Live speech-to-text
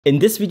In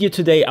this video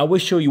today, I will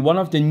show you one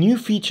of the new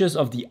features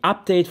of the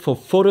update for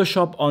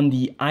Photoshop on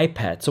the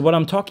iPad. So what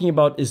I'm talking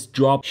about is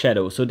drop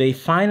shadow. So they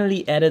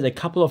finally added a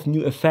couple of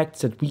new effects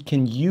that we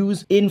can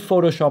use in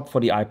Photoshop for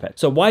the iPad.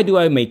 So why do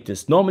I make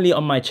this? Normally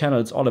on my channel,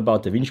 it's all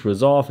about DaVinci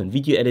Resolve and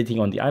video editing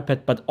on the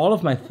iPad, but all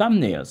of my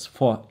thumbnails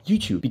for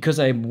YouTube, because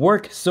I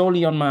work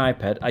solely on my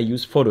iPad, I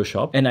use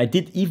Photoshop, and I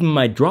did even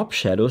my drop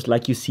shadows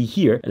like you see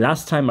here.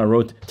 Last time I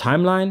wrote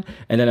timeline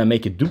and then I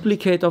make a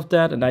duplicate of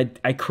that, and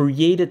I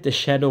created the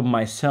shadow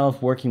myself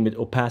working with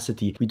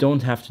opacity. We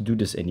don't have to do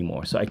this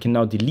anymore. So I can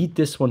now delete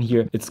this one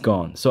here. It's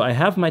gone. So I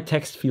have my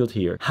text field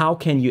here. How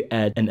can you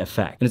add an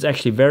effect? And it's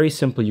actually very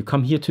simple. You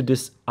come here to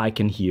this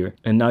icon here,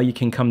 and now you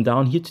can come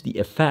down here to the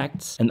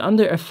effects, and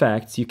under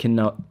effects, you can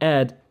now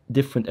add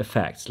different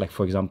effects, like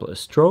for example a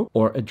stroke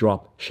or a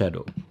drop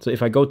shadow. So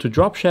if I go to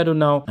drop shadow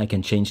now, I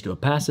can change the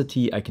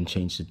opacity, I can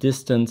change the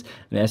distance,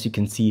 and as you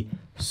can see,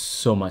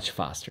 so much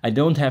faster. I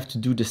don't have to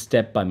do the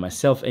step by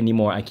myself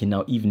anymore. I can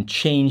now even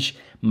change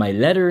my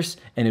letters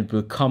and it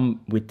will come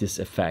with this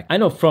effect. I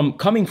know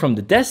coming from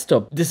the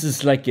desktop, this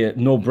is like a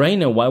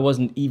no-brainer. Why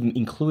wasn't even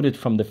included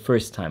from the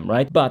first time,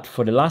 right? But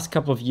for the last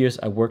couple of years,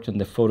 I worked on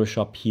the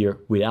Photoshop here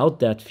without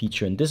that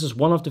feature. And this is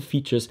one of the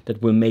features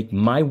that will make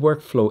my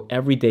workflow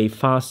every day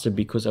faster,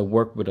 because I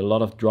work with a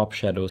lot of drop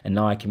shadows, and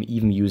now I can be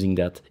even using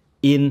that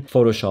in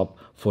Photoshop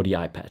for the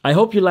iPad. I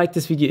hope you liked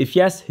this video. If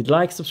yes, hit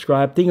like,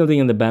 subscribe, ding-a-ding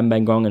on the bam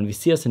bang gong, and we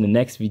see us in the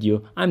next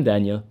video. I'm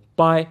Daniel.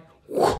 Bye.